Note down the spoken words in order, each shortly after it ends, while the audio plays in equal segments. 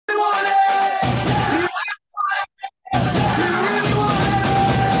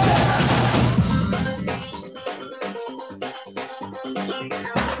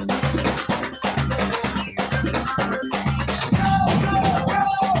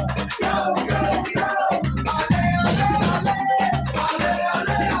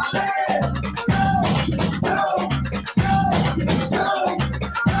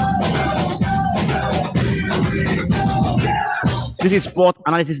This is Sport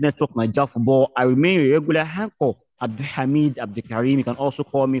Analysis Network, Niger Football. I remain a regular anchor, Abdulhamid Abdulkarim. You can also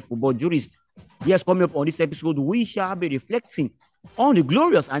call me Football Jurist. Yes, coming up on this episode, we shall be reflecting on the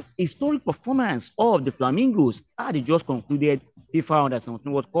glorious and historic performance of the Flamingos at the just concluded FIFA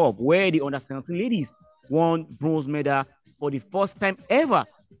Under-17 World Cup, where the Under-17 ladies won bronze medal for the first time ever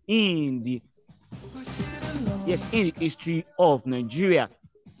in the history of Nigeria.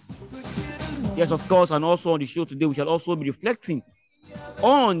 Yes, of course, and also on the show today, we shall also be reflecting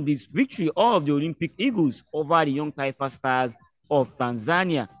on this victory of the Olympic Eagles over the Young Taifa Stars of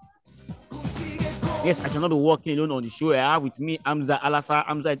Tanzania. Yes, I shall not be working alone on the show. I have with me Hamza Alasa.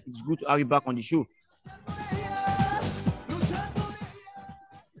 Hamza, it's good to have you back on the show.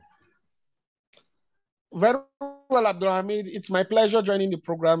 Very well, Abdulhamid. It's my pleasure joining the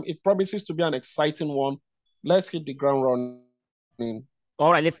program. It promises to be an exciting one. Let's hit the ground running.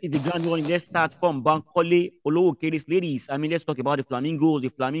 All right, let's hit the ground running. Let's start from Bankole Olowokere's ladies. Let's talk about the Flamingos. The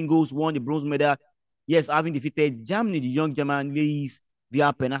Flamingos won the bronze medal. Yes, having defeated Germany, the young German ladies,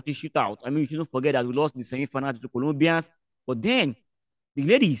 via penalty shootout. We shouldn't forget that we lost the semi-final to Colombians. But then, the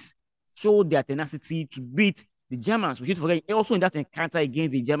ladies showed their tenacity to beat the Germans. We shouldn't forget, also in that encounter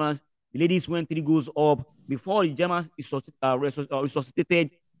against the Germans, the ladies went 3 goals up before the Germans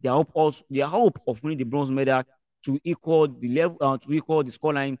resuscitated their hope of winning the bronze medal to equal the level to equal the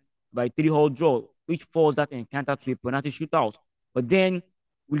scoreline by 3-all draw, which forced that encounter to a penalty shootout. But then,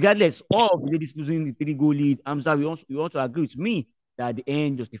 regardless of the ladies losing the 3-goal lead, Hamza, you also agree with me that the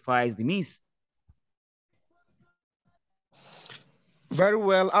end justifies the means. Very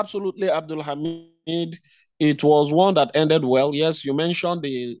well, absolutely, Abdulhamid. It was one that ended well. Yes, you mentioned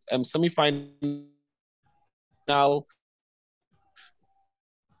the semi-final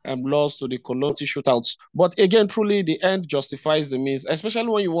loss to the Colombia shootouts. But again, truly, the end justifies the means, especially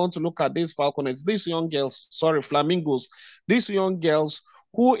when you want to look at these Falconets, Flamingos, these young girls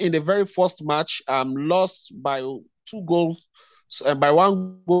who in the very first match lost by 2 goals, by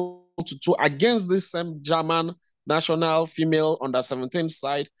 1 goal to 2 against this same German national female under-17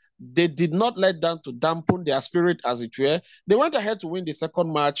 side. They did not let down to dampen their spirit, as it were. They went ahead to win the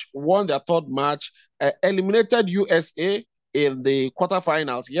second match, won their third match, eliminated USA in the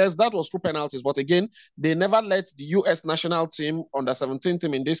quarterfinals. Yes, that was through penalties, but again, they never let the US national team, under-17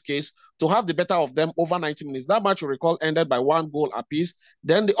 team in this case, to have the better of them over 90 minutes. That match, you recall, ended by 1 goal apiece.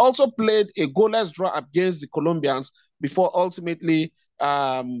 Then they also played a goalless draw against the Colombians before ultimately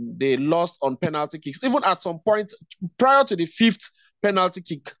they lost on penalty kicks. Even at some point, prior to the 5th penalty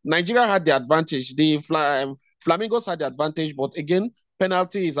kick, Nigeria had the advantage. The Flamingos had the advantage, but again,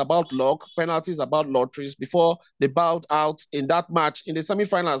 penalty is about luck. Penalty is about lotteries before they bowed out in that match in the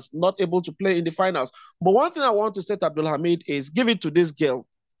semi-finals, not able to play in the finals. But one thing I want to say to Abdulhamid is give it to this girl.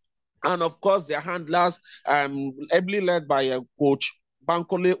 And of course, their handlers, ably led by coach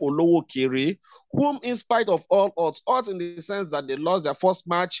Bankole Olowokere, whom in spite of all odds in the sense that they lost their first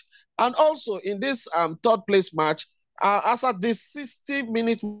match, and also in this third place match, as at this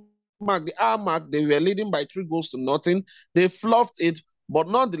 60-minute mark, the hour mark, they were leading by 3 goals to nothing. They fluffed it, but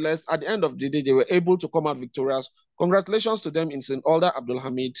nonetheless, at the end of the day, they were able to come out victorious. Congratulations to them in St. Alda,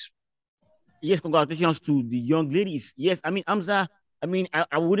 Abdulhamid. Yes, congratulations to the young ladies. Yes, Hamza,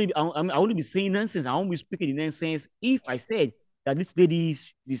 I wouldn't be saying nonsense. I won't be speaking the nonsense if I said that these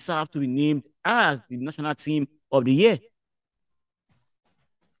ladies deserve to be named as the national team of the year.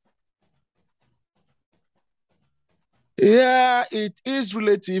 Yeah, it is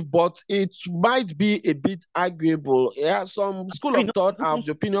relative, but it might be a bit arguable. Yeah, some school of thought have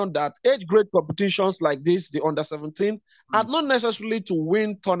the opinion that age grade competitions like this, the under-17, are not necessarily to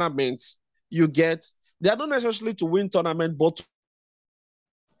win tournaments. They are not necessarily to win tournament, but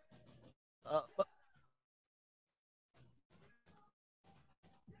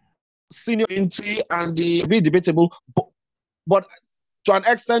seniority and the be debatable. But to an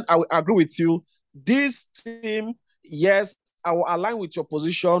extent, I will agree with you. This team, yes, I will align with your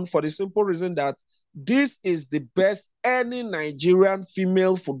position for the simple reason that this is the best any Nigerian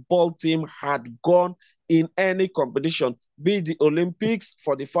female football team had gone in any competition, be it the Olympics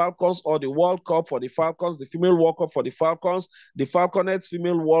for the Falcons or the World Cup for the Falcons, the female World Cup for the Falcons, the Falconets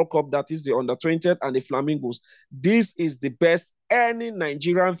female World Cup, that is the under-20, and the Flamingos. This is the best any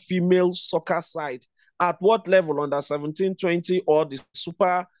Nigerian female soccer side at what level, under-17, 20, or the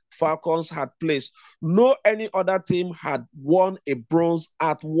Super Falcons had placed. No any other team had won a bronze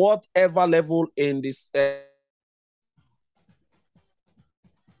at whatever level in this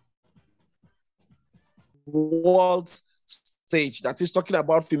world stage that is talking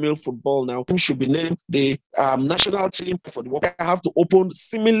about female football now. Should be named the national team for the world. I have to open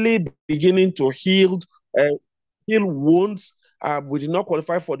seemingly beginning to heal wounds We did not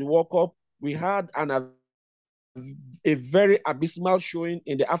qualify for the World Cup. We had a very abysmal showing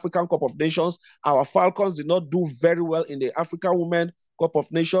in the African Cup of Nations. Our Falcons did not do very well in the African Women Cup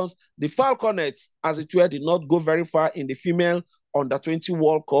of Nations. The Falconets, as it were, did not go very far in the female under-20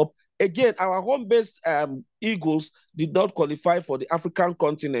 World Cup. Again, our home-based Eagles did not qualify for the African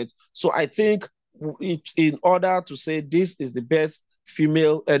continent. So I think it's in order to say this is the best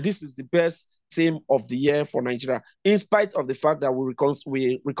this is the best team of the year for Nigeria, in spite of the fact that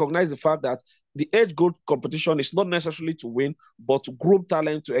we recognize the fact that the age group competition is not necessarily to win, but to groom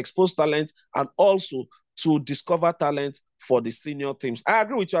talent, to expose talent, and also to discover talent for the senior teams. I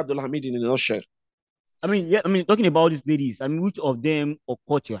agree with you, Abdul Hamid, in a nutshell. I mean, yeah, I mean, talking about these ladies, I mean, which of them or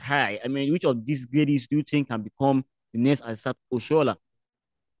caught your eye? I mean, which of these ladies do you think can become the next Asat Oshola?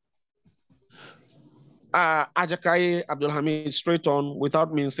 Ajakai Abdul Hamid, straight on,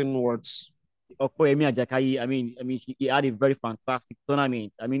 without mincing words. Okoyemi Ajakai, he had a very fantastic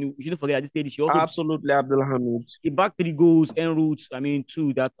tournament. I mean, you shouldn't forget that this lady, she also Absolutely, Abdul Hamid. he backed 3 goals en route,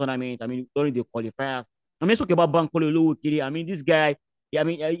 to that tournament. During the qualifiers. Let's talk about Bankole Olowokere. This guy,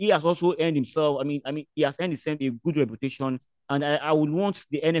 he has also earned himself. He has earned himself a good reputation, and I would want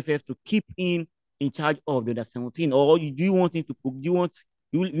the NFF to keep him in charge of the under 17. Or do you want him to? Do you want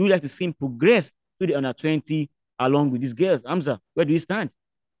you like to see him progress to the under 20 along with these girls? Hamza, where do you stand?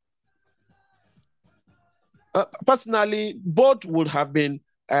 Personally, both would have been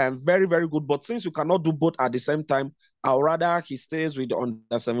very, very good. But since you cannot do both at the same time, I would rather he stays with the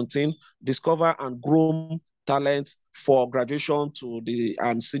under 17, discover and groom talent for graduation to the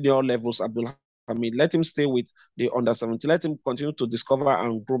senior levels. Abdul Hamid, let him stay with the under 17. Let him continue to discover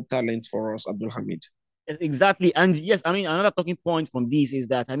and groom talent for us, Abdul Hamid. Exactly. And yes, another talking point from this is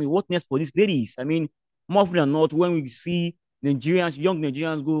that, what next for these ladies? More often than not, when we see young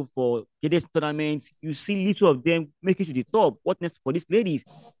Nigerians go for cadets tournaments, you see little of them make it to the top. What next for these ladies?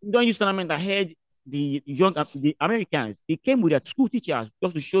 You don't use tournament ahead. The Americans, they came with their school teachers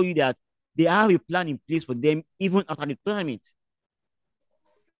just to show you that they have a plan in place for them even after the tournament.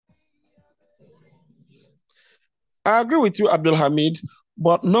 I agree with you, Abdul Hamid.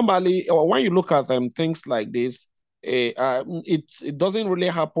 But normally, when you look at things like this, it doesn't really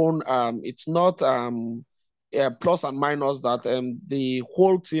happen. It's not plus and minus that the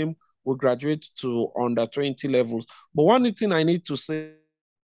whole team will graduate to under 20 levels. But one thing I need to say,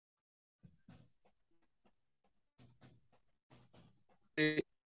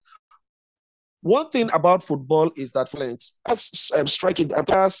 one thing about football is that violence, as strike it,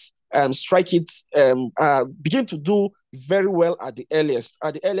 begin to do very well at the earliest.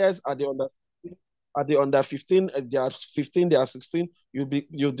 At the earliest, at the under 15, they are 15, they are 16,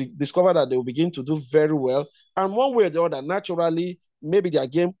 you discover that they will begin to do very well. And one way or the other, naturally, maybe their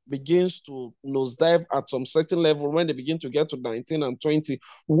game begins to nosedive at some certain level when they begin to get to 19 and 20.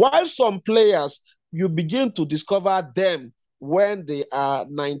 While some players, you begin to discover them when they are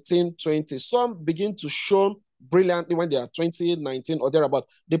 19, 20. Some begin to show brilliantly when they are 20, 19, or thereabout.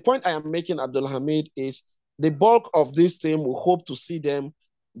 The point I am making, Abdul Hamid, is the bulk of this team will hope to see them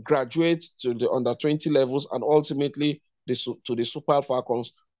graduate to the under 20 levels and ultimately to the Super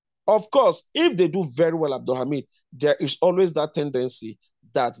Falcons. Of course, if they do very well, Abdul Hamid, there is always that tendency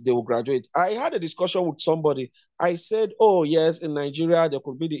that they will graduate. I had a discussion with somebody. I said, oh, yes, in Nigeria, there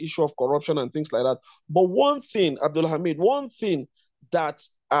could be the issue of corruption and things like that. But one thing, Abdul Hamid, one thing that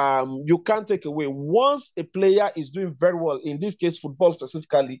you can't take away, once a player is doing very well, in this case, football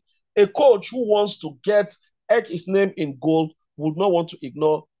specifically, a coach who wants to get his name in gold would not want to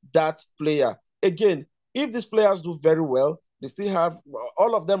ignore that player. Again, if these players do very well, they still have,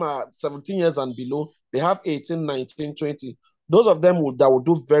 all of them are 17 years and below. They have 18, 19, 20. Those of them that will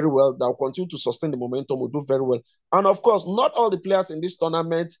do very well, that will continue to sustain the momentum, will do very well. And of course, not all the players in this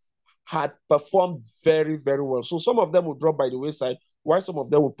tournament had performed very, very well. So some of them will drop by the wayside, while some of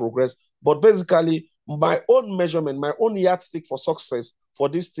them will progress. But basically, my own measurement, my own yardstick for success for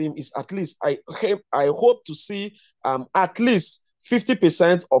this team is at least, I hope to see at least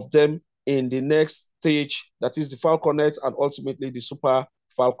 50% of them in the next stage, that is the Falconets and ultimately the Super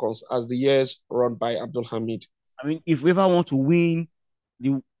Falcons as the years run by, Abdul Hamid. If we ever want to win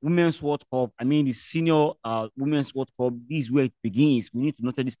the Women's World Cup, the senior Women's World Cup, this is where it begins. We need to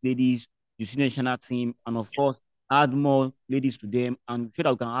nurture these ladies, the senior national team, and of course, add more ladies to them, and so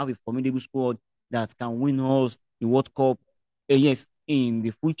that we can have a formidable squad that can win us the World Cup, yes, in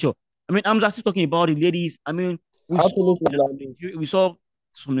the future. I'm just talking about the ladies. We saw Absolutely. we saw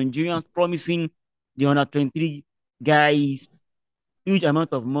some Nigerians promising the under 23 guys huge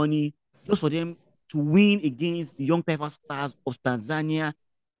amount of money just for them to win against the Young Taifa Stars of Tanzania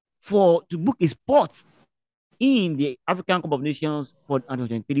for to book a spot in the African Cup of Nations for under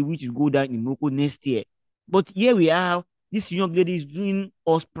 23, which will go down in Morocco next year. But here we are, this young lady is doing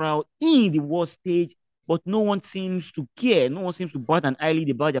us proud in the world stage, but no one seems to care. No one seems to bat an eyelid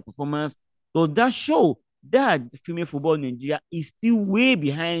about their performance. Does that show that female football in Nigeria is still way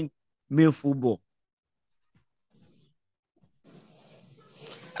behind male football?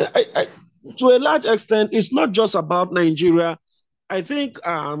 I, to a large extent, it's not just about Nigeria. I think,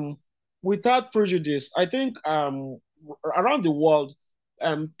 without prejudice, I think around the world,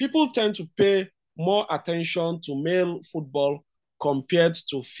 people tend to pay more attention to male football compared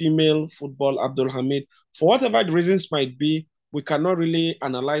to female football, Abdul Hamid. For whatever the reasons might be, we cannot really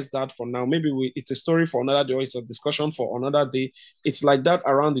analyze that for now. Maybe it's a story for another day, or it's a discussion for another day. It's like that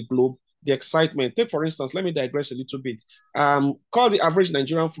around the globe. The excitement. Take, for instance, let me digress a little bit. Call the average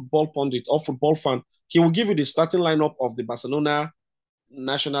Nigerian football pundit or football fan. He will give you the starting lineup of the Barcelona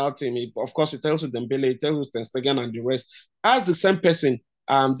national team. Of course, it tells you Dembele, it tells you Ter Stegen and the rest. As the same person,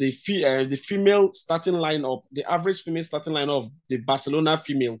 the female starting lineup, the average female starting lineup of the Barcelona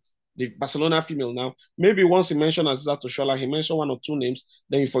female now. Maybe once he mentioned Aziza Toshola, he mentioned one or two names,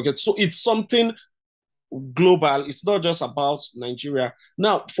 then you forget. So it's something global. It's not just about Nigeria.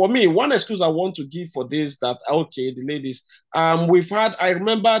 Now, for me, one excuse I want to give for this that okay, the ladies, I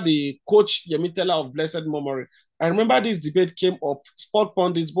remember the coach Yemitela of blessed memory. I remember this debate came up, sport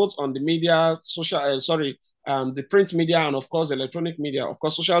pundits both on the media, the print media and of course electronic media. Of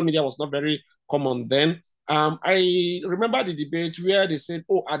course, social media was not very common then. I remember the debate where they said,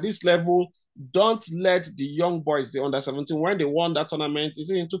 "Oh, at this level, don't let the young boys, the under 17, when they won that tournament, is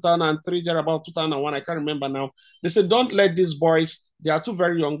it in 2003, they're about 2001, I can't remember now. They said, don't let these boys, they are too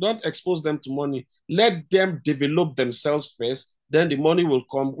very young, don't expose them to money. Let them develop themselves first, then the money will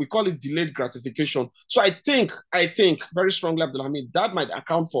come." We call it delayed gratification. So I think very strongly, Abdulhamid, that might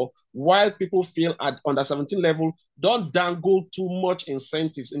account for why people feel at under 17 level, don't dangle too much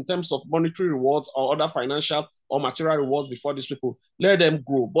incentives in terms of monetary rewards or other financial or material rewards before these people. Let them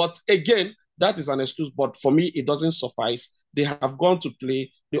grow. But again, that is an excuse, but for me, it doesn't suffice. They have gone to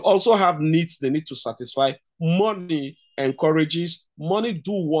play. They also have needs they need to satisfy. Money encourages, money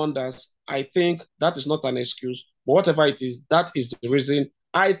do wonders. I think that is not an excuse, but whatever it is, that is the reason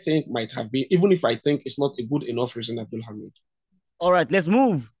I think might have been, even if I think it's not a good enough reason, Abdul Hamid. All right, let's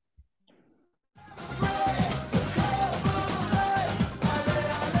move.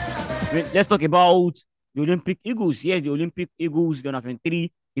 Let's talk about the Olympic Eagles. Yes, the Olympic Eagles, the under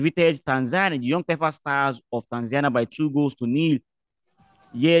 23, defeated Tanzania, the Young Taifa Stars of Tanzania by 2-0.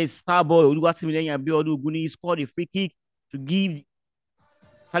 Yes, Starboy Oluwatimileyin Abiodun Oguni scored a free kick to give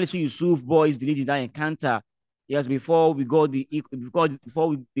Salisu Yusuf boys the lead in that encounter. Yes, before we got the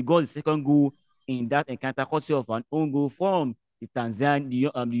second goal in that encounter, courtesy of an own goal from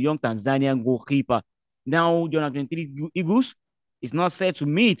the young Tanzanian goalkeeper. Now, the under 23 Eagles is not set to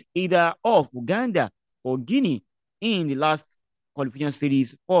meet either of Uganda or Guinea in the last qualification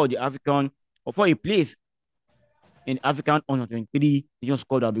series for the African or for a place in African under 23 Nation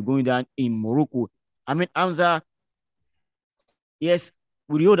squad that will be going down in Morocco. I mean, Hamza, yes,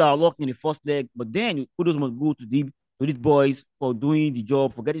 we rode our luck in the first leg, but then kudos must go to these boys for doing the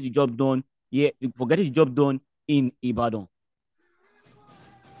job, for getting the job done. Yeah, for getting the job done in Ibadan.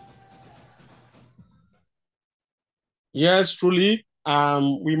 Yes, truly.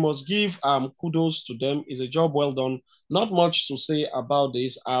 We must give kudos to them. It's a job well done. Not much to say about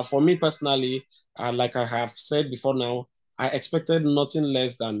this. For me personally, like I have said before now, I expected nothing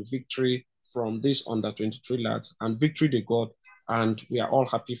less than victory from this under 23 lads, and victory they got, and we are all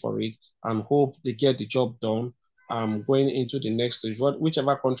happy for it and hope they get the job done. Going into the next stage,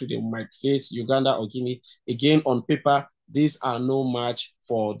 whichever country they might face, Uganda or Guinea, again on paper, these are no match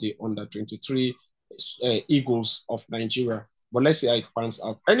for the under 23 Eagles of Nigeria. But let's see how it pans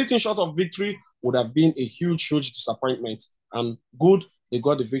out. Anything short of victory would have been a huge disappointment. And good, they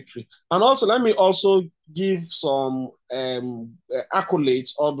got the victory. And also, let me also give some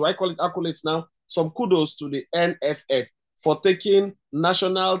accolades, or do I call it accolades now? Some kudos to the NFF for taking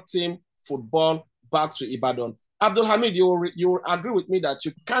national team football back to Ibadan. Abdul Hamid, you will agree with me that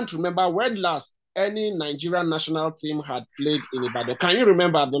you can't remember when last any Nigerian national team had played in Ibadan. Can you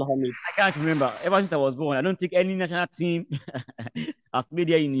remember, Abdul Hamid? I can't remember. Ever since I was born, I don't think any national team has played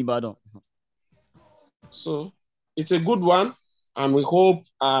here in Ibadan. So it's a good one, and we hope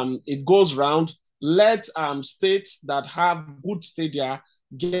it goes round. Let states that have good stadia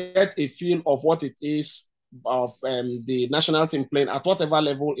get a feel of what it is of the national team playing at whatever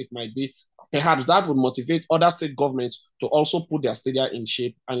level it might be. Perhaps that would motivate other state governments to also put their stadia in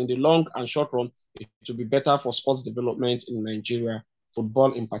shape, and in the long and short run, it will be better for sports development in Nigeria,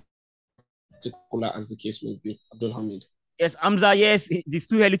 football in particular. particular as the case may be. Abdul Hamid. Yes, Hamza, yes, it's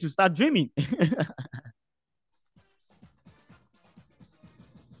too early to start dreaming.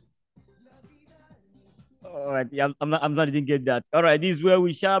 All right, yeah, I'm not didn't get that. All right, this is where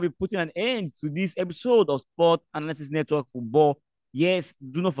we shall be putting an end to this episode of Sport Analysis Network Football. Yes,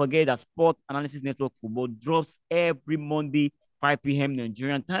 do not forget that Sport Analysis Network Football drops every Monday, 5 p.m.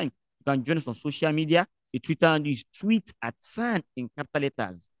 Nigerian time. You can join us on social media. The Twitter and is tweet at SAN in capital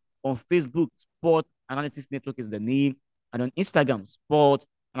letters. On Facebook, Sport Analysis Network is the name. And on Instagram, Sport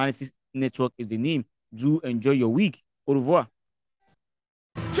Analysis Network is the name. Do enjoy your week. Au revoir.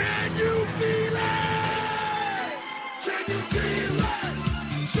 Can you feel it? Can you feel it?